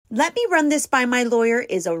Let me run this by my lawyer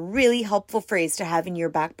is a really helpful phrase to have in your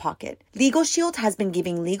back pocket. Legal Shield has been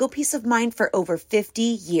giving legal peace of mind for over 50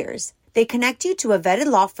 years. They connect you to a vetted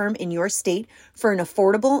law firm in your state for an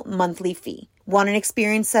affordable monthly fee. Want an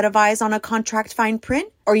experienced set of eyes on a contract fine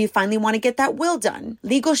print? Or you finally want to get that will done?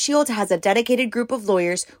 Legal Shield has a dedicated group of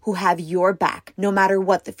lawyers who have your back, no matter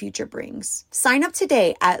what the future brings. Sign up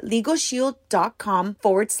today at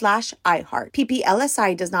LegalShield.com/iHeart.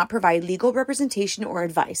 PPLSI does not provide legal representation or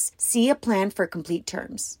advice. See a plan for complete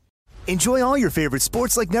terms. Enjoy all your favorite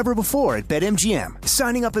sports like never before at BetMGM.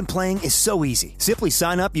 Signing up and playing is so easy. Simply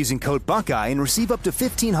sign up using code Buckeye and receive up to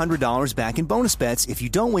 $1,500 back in bonus bets if you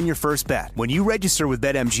don't win your first bet. When you register with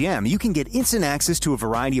BetMGM, you can get instant access to a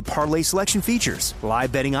variety of parlay selection features,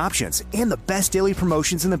 live betting options, and the best daily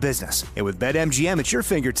promotions in the business. And with BetMGM at your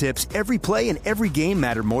fingertips, every play and every game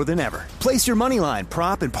matter more than ever. Place your moneyline,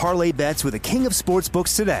 prop, and parlay bets with the king of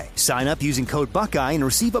sportsbooks today. Sign up using code Buckeye and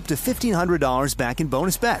receive up to $1,500 back in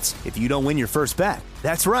bonus bets if you don't win your first bet.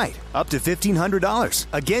 That's right, up to $1,500.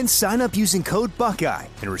 Again, sign up using code Buckeye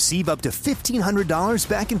and receive up to $1,500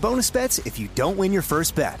 back in bonus bets if you don't win your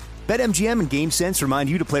first bet. BetMGM and GameSense remind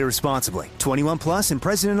you to play responsibly. 21 plus and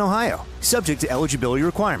present in Ohio. Subject to eligibility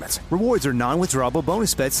requirements. Rewards are non-withdrawable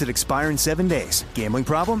bonus bets that expire in 7 days. Gambling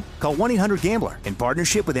problem? Call 1-800-GAMBLER in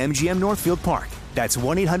partnership with MGM Northfield Park. That's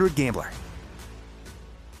 1-800-GAMBLER.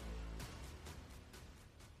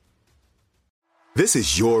 This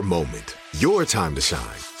is your moment, your time to shine,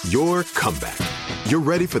 your comeback. You're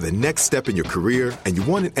ready for the next step in your career, and you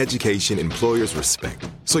want an education employers respect.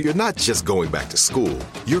 So you're not just going back to school,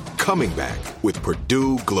 you're coming back with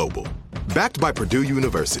Purdue Global. Backed by Purdue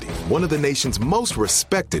University, one of the nation's most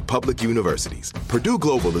respected public universities, Purdue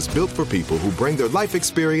Global is built for people who bring their life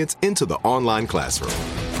experience into the online classroom.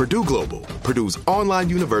 Purdue Global, Purdue's online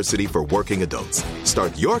university for working adults.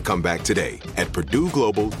 Start your comeback today at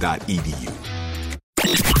purdueglobal.edu.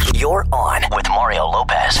 You're on with Mario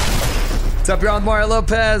Lopez. What's up, y'all? Mario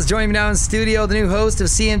Lopez. Joining me now in studio, the new host of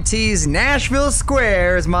CMT's Nashville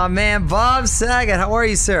Squares, my man Bob Saget. How are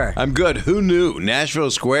you, sir? I'm good. Who knew? Nashville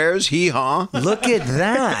Squares? Hee-haw. Look at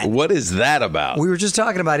that. What is that about? We were just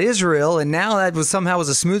talking about Israel, and now that was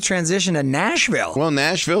a smooth transition to Nashville. Well,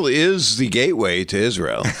 Nashville is the gateway to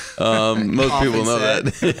Israel. Most people know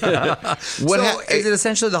that. Is it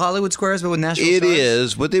essentially the Hollywood Squares, but with Nashville It stars?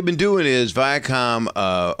 is. What they've been doing is Viacom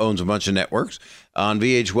owns a bunch of networks. On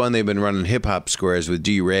VH1, they've been running hip-hop squares with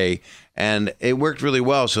D-Ray, and it worked really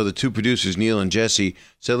well. So the two producers, Neil and Jesse,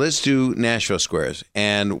 said, let's do Nashville Squares.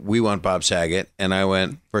 And we want Bob Saget. And I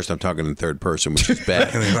went, first I'm talking in third person, which is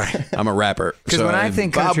bad. Right. I'm a rapper. Because so when I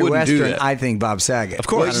think Bob country wouldn't do western, that. I think Bob Saget. Of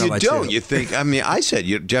course. Well, you don't. You think, I mean, I said,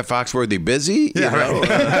 Jeff Foxworthy busy? You know?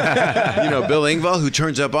 Right. Bill Engvall, who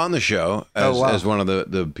turns up on the show as one of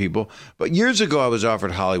the people. But years ago, I was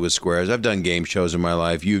offered Hollywood Squares. I've done game shows in my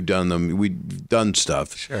life. You've done them. We've done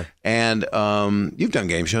stuff. Sure. And you've done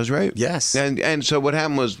game shows, right? Yes. And so what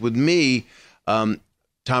happened was with me,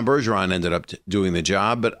 Tom Bergeron ended up doing the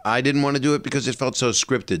job, but I didn't want to do it because it felt so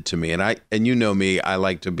scripted to me. And you know me, I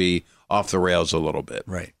like to be off the rails a little bit,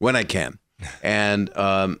 right, when I can. And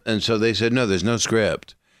so they said, no, there's no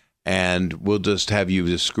script, and we'll just have you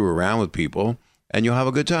just screw around with people, and you'll have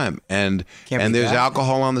a good time. And there's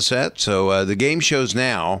alcohol on the set. So the game shows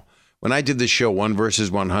now. When I did this show, 1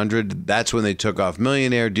 versus 100, that's when they took off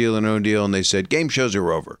Millionaire, Deal or No Deal, and they said, game shows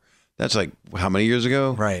are over. That's like, how many years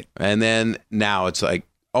ago? Right. And then now it's like,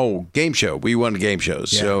 oh, game show. We won game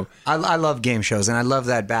shows. Yeah. So I love game shows, and I love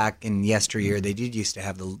that back in yesteryear, they did used to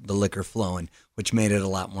have the liquor flowing, which made it a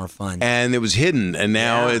lot more fun. And it was hidden, and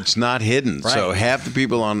now it's not hidden. Right. So half the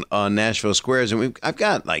people on Nashville Squares, and I've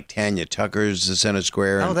got like Tanya Tucker's the Center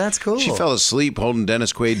Square. Oh, that's cool. She fell asleep holding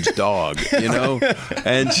Dennis Quaid's dog,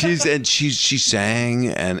 and she sang,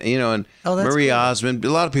 and Marie cool. Osmond, a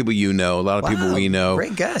lot of people a lot of people we know.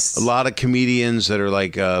 Great guests. A lot of comedians that are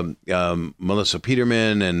like Melissa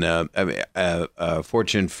Peterman and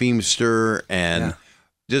Fortune Feimster and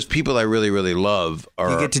just people I really, really love.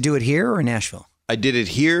 You get to do it here or in Nashville? I did it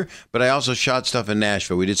here, but I also shot stuff in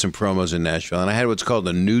Nashville. We did some promos in Nashville, and I had what's called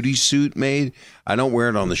a nudie suit made. I don't wear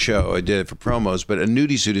it on the show. I did it for promos, but a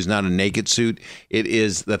nudie suit is not a naked suit. It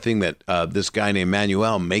is the thing that this guy named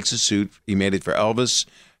Manuel makes a suit. He made it for Elvis,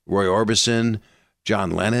 Roy Orbison,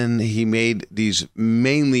 John Lennon. He made these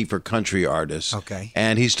mainly for country artists. Okay.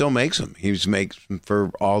 And he still makes them. He makes them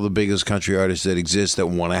for all the biggest country artists that exist that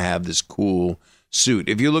want to have this cool suit.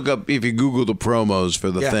 If you Google the promos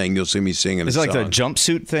for the thing, you'll see me singing. Is it like the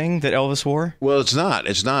jumpsuit thing that Elvis wore? Well, it's not.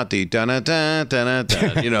 It's not the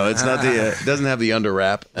da-na-da-da-na-da. It's not the. It doesn't have the under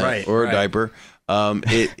wrap or a diaper. No,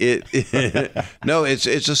 it's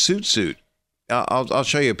a suit. I'll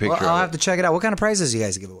show you a picture. Well, I'll have to check it out. What kind of prizes do you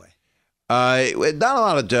guys give away? Not a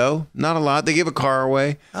lot of dough, not a lot. They give a car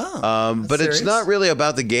away. But serious? it's not really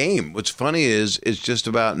about the game. What's funny is it's just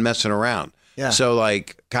about messing around. Yeah. So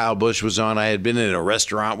like Kyle Busch was on. I had been in a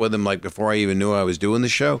restaurant with him like before I even knew I was doing the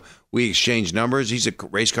show. We exchanged numbers. He's a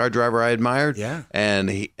race car driver I admired. Yeah. And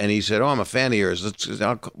he said, "Oh, I'm a fan of yours.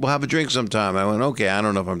 We'll have a drink sometime." I went, "Okay." I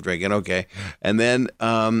don't know if I'm drinking. Okay. And then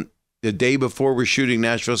the day before we're shooting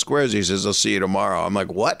Nashville Squares, he says, "I'll see you tomorrow." I'm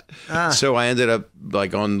like, "What?" So I ended up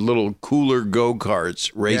like on little cooler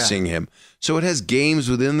go-karts racing him. So it has games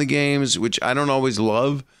within the games, which I don't always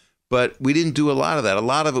love, but we didn't do a lot of that. A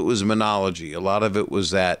lot of it was monology. A lot of it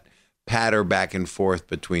was that patter back and forth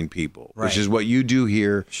between people, which is what you do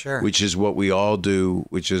here, which is what we all do,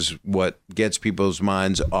 which is what gets people's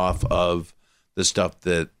minds off of the stuff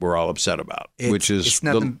that we're all upset about, which is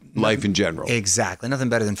life in general. Exactly. Nothing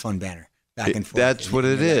better than fun banter back and forth. That's what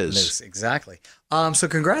it is. Exactly. So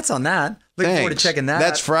congrats on that. Looking forward to checking that.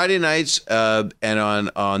 That's Friday nights and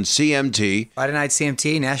on CMT. Friday night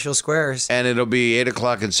CMT, Nashville Squares. And it'll be 8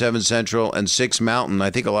 o'clock and 7 Central and 6 Mountain. I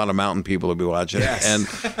think a lot of Mountain people will be watching it.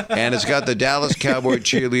 And it's got the Dallas Cowboy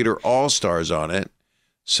Cheerleader All-Stars on it.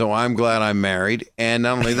 So I'm glad I'm married. And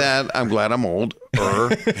not only that, I'm glad I'm old.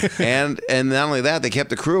 And not only that, they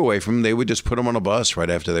kept the crew away from them. They would just put them on a bus right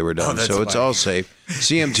after they were done. So it's all safe.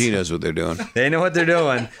 CMT knows what they're doing. They know what they're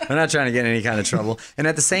doing. They're not trying to get in any kind of trouble. And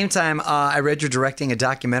at the same time, I read you're directing a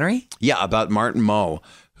documentary. Yeah, about Martin Mull,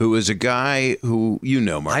 who is a guy who you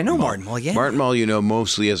know Martin Mull. Martin Mull, yeah. Martin Mull, you know,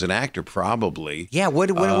 mostly as an actor, probably. Yeah,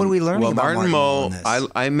 what are we learning about Martin Mull in this?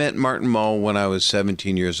 I met Martin Mull when I was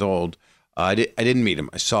 17 years old. I didn't meet him.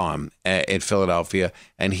 I saw him in Philadelphia,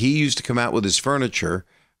 and he used to come out with his furniture,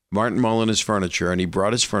 Martin Mull and his furniture, and he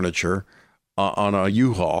brought his furniture on a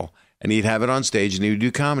U-Haul, and he'd have it on stage, and he would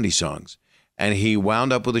do comedy songs. And he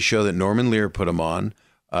wound up with a show that Norman Lear put him on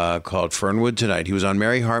called Fernwood Tonight. He was on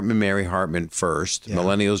Mary Hartman first. Yeah.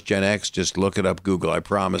 Millennials, Gen X, just look it up, Google. I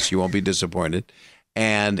promise you won't be disappointed.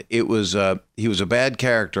 And it was he was a bad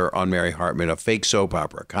character on Mary Hartman, a fake soap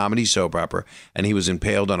opera, a comedy soap opera, and he was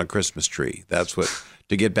impaled on a Christmas tree. That's what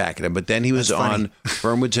to get back at him. But then he was on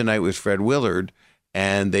Fernwood Tonight with Fred Willard,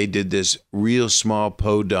 and they did this real small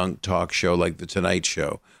podunk talk show like The Tonight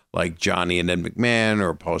Show, like Johnny and Ed McMahon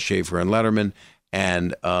or Paul Schaefer and Letterman,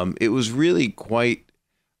 and it was really quite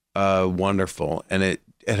wonderful, and it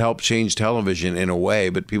helped change television in a way,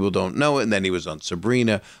 but people don't know it. And then he was on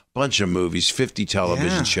Sabrina, bunch of movies, 50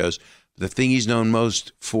 television shows. The thing he's known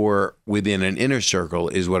most for within an inner circle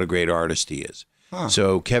is what a great artist he is.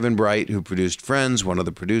 So Kevin Bright, who produced Friends, one of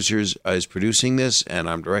the producers, is producing this, and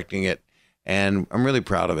I'm directing it, and I'm really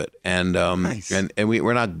proud of it. And and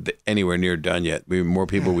we're not anywhere near done yet. We have more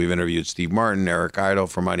people. We've interviewed Steve Martin, Eric Idle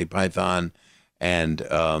from Monty Python, and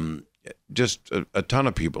just a ton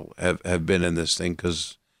of people have been in this thing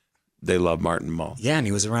because they love Martin Mull. Yeah, and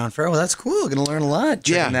he was around for, that's cool. Going to learn a lot.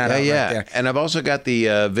 Checking that out right there. And I've also got the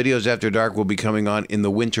Videos After Dark will be coming on in the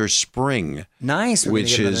winter spring. Nice.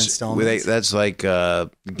 Which is, that's like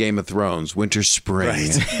Game of Thrones, winter spring.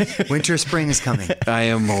 Right. Winter spring is coming. I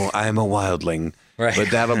am a wildling. Right. But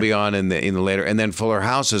that'll be on in the later. And then Fuller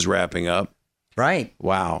House is wrapping up. Right.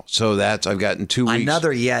 Wow. So I've gotten 2 weeks.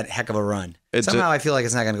 Another heck of a run. Somehow I feel like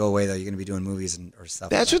it's not going to go away, though. You're going to be doing movies or stuff.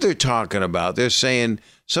 That's what they're talking about. They're saying,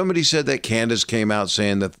 somebody said that Candace came out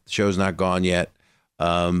saying that the show's not gone yet.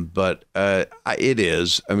 But it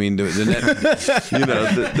is. I mean, the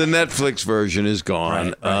Netflix version is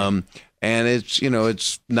gone. Right. And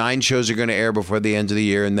it's 9 shows are going to air before the end of the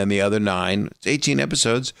year. And then the other 9, it's 18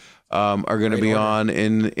 episodes. Are going to be on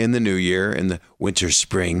in the new year, in the winter,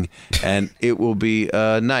 spring, and it will be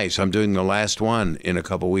nice. I'm doing the last one in a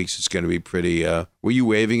couple weeks. It's going to be pretty. Were you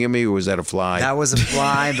waving at me, or was that a fly? That was a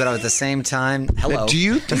fly, but at the same time, hello. Do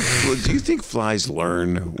you think flies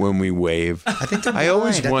learn when we wave? I think they're blind. I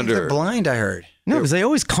always wonder. They're blind. I heard. No, because they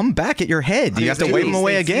always come back at your head. You have to wave them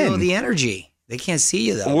away again. Feel the energy. They can't see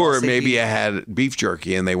you, though. Or maybe I had beef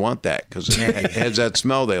jerky and they want that because it has that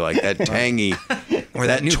smell they like, that tangy. Or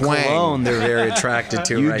that new twang. Cologne they're very attracted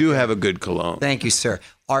to. You do have a good cologne. Thank you, sir.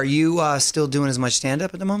 Are you still doing as much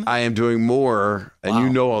stand-up at the moment? I am doing more, and you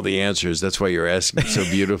know all the answers. That's why you're asking so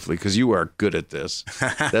beautifully, because you are good at this.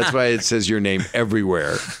 That's why it says your name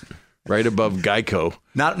everywhere, right above Geico.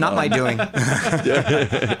 Not my doing.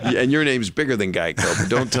 And your name's bigger than Geico, but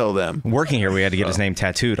don't tell them. Working here, we had to get his name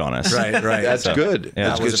tattooed on us. Right. That's good.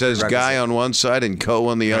 Yeah. It says Guy on one side and Co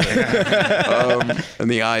on the other. And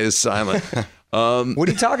the I is silent. What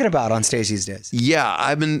are you talking about on stage these days? Yeah,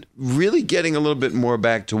 I've been really getting a little bit more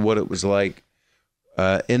back to what it was like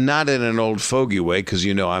and not in an old fogey way, because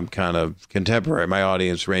I'm kind of contemporary. My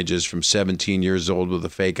audience ranges from 17 years old with a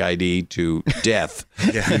fake ID to death.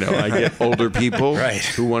 I get older people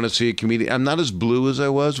who want to see a comedian. I'm not as blue as I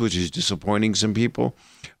was, which is disappointing some people,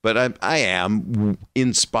 but I am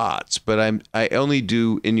in spots. But I only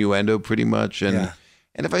do innuendo pretty much, and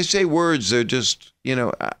if I say words, they're just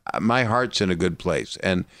my heart's in a good place,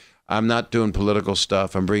 and I'm not doing political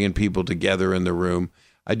stuff. I'm bringing people together in the room.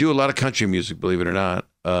 I do a lot of country music, believe it or not.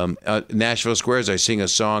 Nashville Squares, I sing a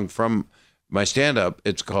song from my stand-up.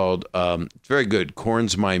 It's called, it's very good,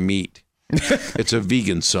 Corn's My Meat. It's a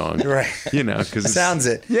vegan song. Right. Because sounds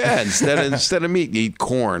it. Yeah, instead of meat, you eat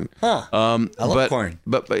corn. Huh. I love corn.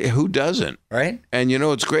 But who doesn't? Right. And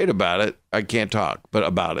what's great about it, I can't talk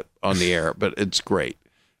about it on the air, but it's great.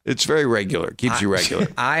 It's very regular. Keeps you regular.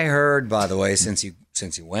 I heard, by the way, since you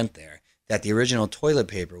went there, that the original toilet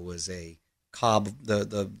paper was a cob,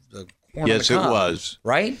 the corn. Yes, of the cob, it was.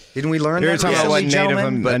 Right? Didn't we learn You're that? talking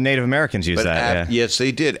about what Native Americans use But that. yes,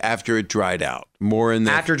 they did after it dried out. More in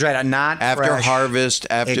the After dried out, not after fresh. harvest,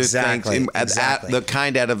 after Exactly. the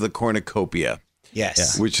kind out of the cornucopia.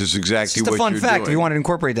 Yes. Which is exactly Just what a fun you're fact. doing. If you want to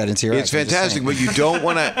incorporate that into your It's act, I'm just fantastic, saying.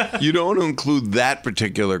 but you don't want to include that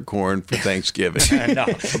particular corn for Thanksgiving. No,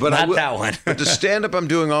 but not that one. But the stand-up I'm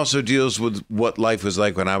doing also deals with what life was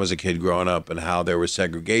like when I was a kid growing up, and how there was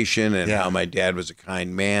segregation, and how my dad was a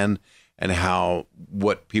kind man, and how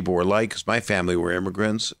what people were like, because my family were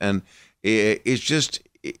immigrants, and it's just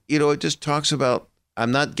it just talks about.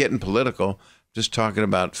 I'm not getting political. Just talking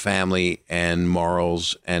about family and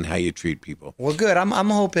morals and how you treat people. Well, good. I'm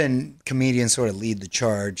hoping comedians sort of lead the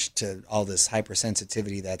charge to all this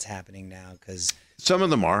hypersensitivity that's happening now, because some of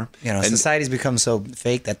them are. Society's become so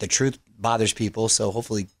fake that the truth bothers people. So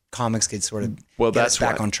hopefully, comics could sort of get us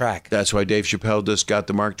back on track. That's why Dave Chappelle just got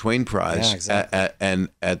the Mark Twain Prize. Yeah, exactly.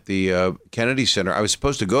 at the Kennedy Center. I was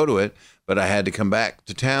supposed to go to it, but I had to come back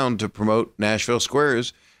to town to promote Nashville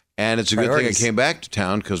Squares. And it's a good thing I came back to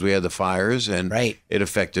town, because we had the fires, and it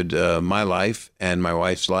affected my life and my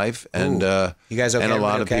wife's life, and you guys okay? And a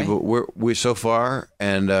lot of people. We're so far,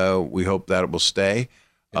 and we hope that it will stay.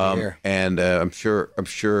 And I'm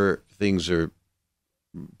sure things are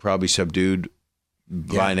probably subdued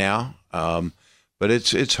by now. But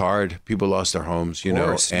it's hard. People lost their homes,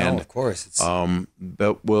 of course.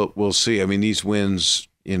 But we'll see. I mean, these winds.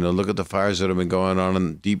 Look at the fires that have been going on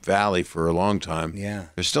in Deep Valley for a long time. Yeah.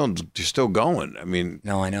 They're still going. I mean,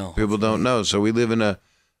 no, I know. People don't know. So we live in a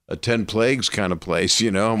 10 plagues kind of place,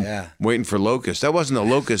 I'm waiting for locusts. That wasn't a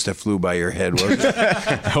locust that flew by your head, was it?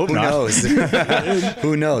 I hope Who not. knows?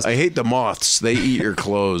 Who knows? I hate the moths. They eat your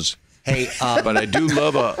clothes. Hey, but I do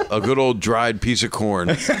love a good old dried piece of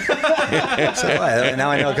corn. So what? Now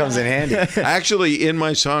I know it comes in handy. Actually, in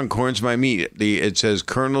my song "Corn's My Meat," it says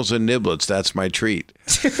 "kernels and niblets." That's my treat,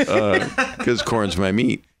 because corn's my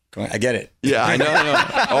meat. I get it. Yeah, I know.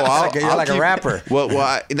 Oh, you're like a rapper. Well,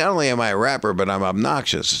 not only am I a rapper, but I'm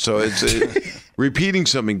obnoxious. So it's repeating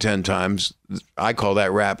something 10 times. I call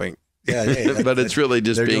that rapping. Yeah, but it's really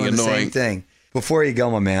just being doing annoying. The same thing. Before you go,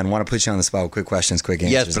 my man, I want to put you on the spot with quick questions, quick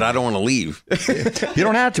answers. Yes, but I don't want to leave. You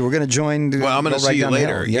don't have to. We're going to join. Well, I'm going to see you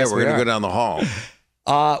later. Yes, we're going to go down the hall.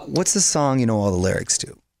 What's the song you know all the lyrics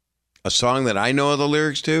to? A song that I know all the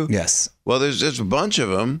lyrics to? Yes. Well, there's a bunch of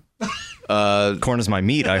them. Corn is my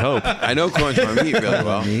meat, I hope. I know Corn's my meat really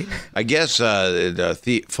well. I guess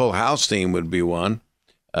the Full House theme would be one.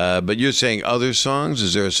 But you're saying other songs?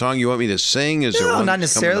 Is there a song you want me to sing? Is there No, one not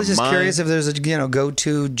necessarily. Just mind? curious if there's a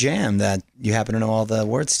go-to jam that you happen to know all the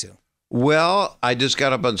words to. Well, I just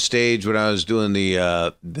got up on stage when I was doing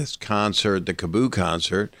the this concert, the Kaboo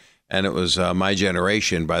concert, and it was "My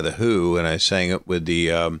Generation" by the Who, and I sang it with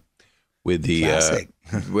the Classic.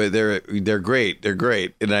 they're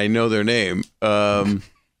great, and I know their name.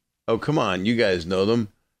 Oh, come on, you guys know them.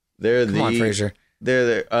 Come on, Fraser.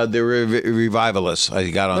 They're Revivalists.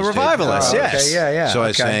 I got on The stage. Revivalists, yes. Okay, yeah. So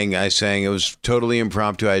okay. I sang. It was totally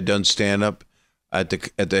impromptu. I had done stand up at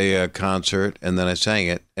the concert, and then I sang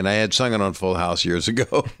it. And I had sung it on Full House years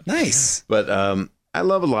ago. Nice. But I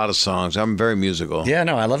love a lot of songs. I'm very musical. Yeah,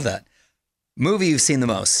 no, I love that. Movie you've seen the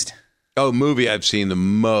most? Oh, movie I've seen the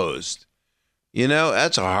most.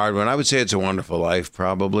 That's a hard one. I would say It's a Wonderful Life,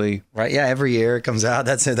 probably. Right. Yeah. Every year it comes out.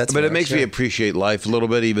 That's it. But it makes me appreciate life a little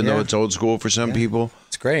bit, even though it's old school for some people.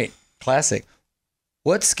 It's great. Classic.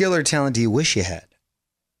 What skill or talent do you wish you had?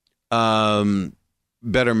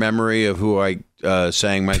 Better memory of who I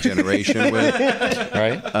sang My Generation with.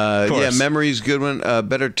 Right. Yeah, memory's a good one.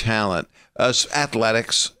 Better talent.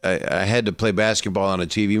 Athletics. I had to play basketball on a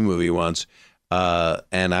TV movie once.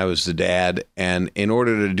 and I was the dad. And in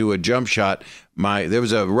order to do a jump shot, there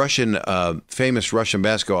was a Russian, famous Russian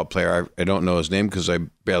basketball player. I don't know his name because I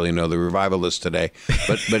barely know the revivalist today.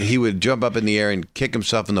 But he would jump up in the air and kick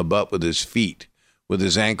himself in the butt with his feet, with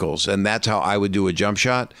his ankles, and that's how I would do a jump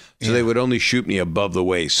shot. So they would only shoot me above the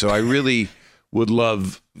waist. So I really would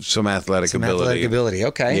love some athletic ability. Athletic ability.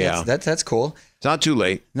 Okay. Yeah. That's cool. It's not too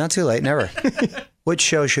late. Not too late. Never. Which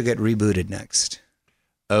show should get rebooted next?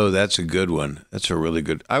 Oh, that's a good one. That's a really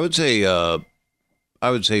good. I would say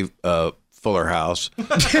Fuller House.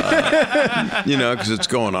 Because it's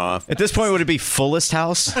going off. At this point, would it be Fullest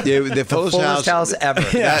House? Yeah, the fullest house ever.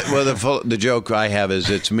 The joke I have is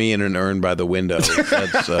it's me in an urn by the window.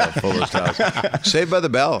 That's Fullest House. Saved by the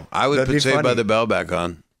Bell. I would put Saved by the Bell back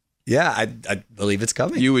on. Yeah, I believe it's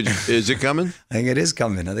coming. You would? Is it coming? I think it is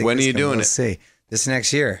coming. I think when are you doing we'll see. This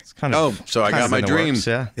next year. So I got my dream. Works,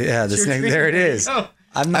 yeah. There it is.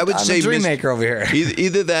 I would say dream maker over here.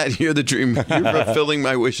 Either that, you're the dream. You're fulfilling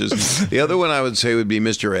my wishes. The other one I would say would be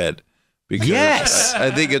Mr. Ed. Because yes,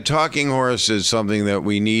 I think a talking horse is something that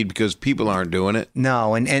we need because people aren't doing it.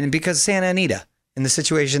 No, and because Santa Anita. In the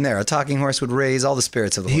situation there, a talking horse would raise all the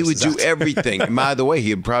spirits of the horses. He would do everything. And by the way,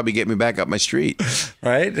 he'd probably get me back up my street.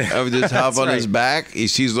 Right? I would just hop on his back. He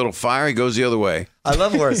sees a little fire. He goes the other way. I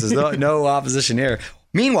love horses. No opposition here.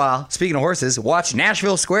 Meanwhile, speaking of horses, watch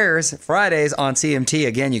Nashville Squares Fridays on CMT.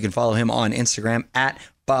 Again, you can follow him on Instagram at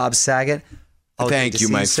Bob Saget. Thank you,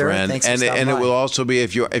 my friend. And it will also be,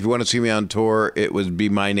 if you want to see me on tour, it would be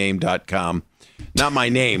myname.com. Not my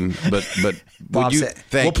name, but Bob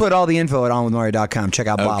we'll put all the info at onwithmario.com. Check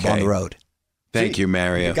out Bob on the road. Thank you,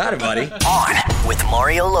 Mario. You got it, buddy. On with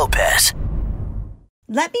Mario Lopez.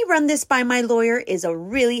 Let me run this by my lawyer is a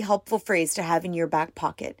really helpful phrase to have in your back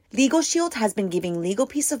pocket. Legal Shield has been giving legal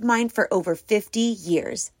peace of mind for over 50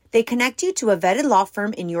 years. They connect you to a vetted law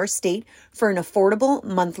firm in your state for an affordable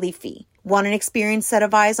monthly fee. Want an experienced set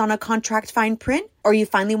of eyes on a contract fine print? Or you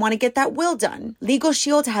finally want to get that will done? Legal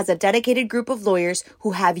Shield has a dedicated group of lawyers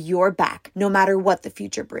who have your back, no matter what the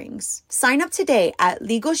future brings. Sign up today at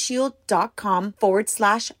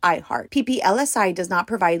LegalShield.com/iHeart. PPLSI does not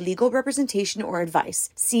provide legal representation or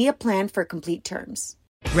advice. See a plan for complete terms.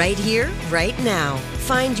 Right here, right now.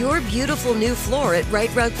 Find your beautiful new floor at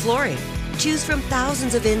Right Rug Flooring. Choose from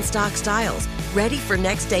thousands of in-stock styles, ready for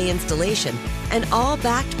next day installation, and all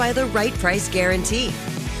backed by the right price guarantee.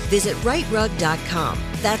 Visit rightrug.com.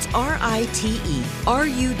 That's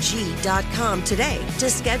RITERUG.com today to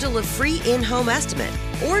schedule a free in-home estimate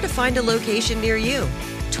or to find a location near you.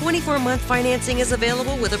 24-month financing is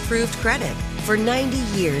available with approved credit. For 90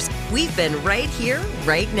 years, we've been right here,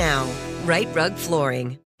 right now. Right Rug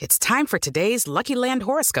Flooring. It's time for today's Lucky Land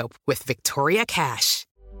horoscope with Victoria Cash.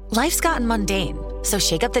 Life's gotten mundane, so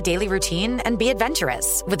shake up the daily routine and be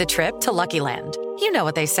adventurous with a trip to Lucky Land. You know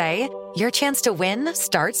what they say, your chance to win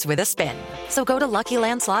starts with a spin. So go to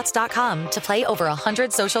LuckyLandSlots.com to play over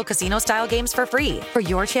 100 social casino-style games for free for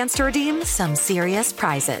your chance to redeem some serious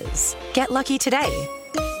prizes. Get lucky today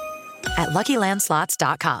at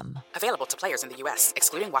LuckyLandSlots.com. Available to players in the U.S.,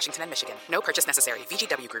 excluding Washington and Michigan. No purchase necessary.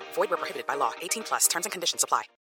 VGW Group. Void where prohibited by law. 18+. Terms and conditions apply.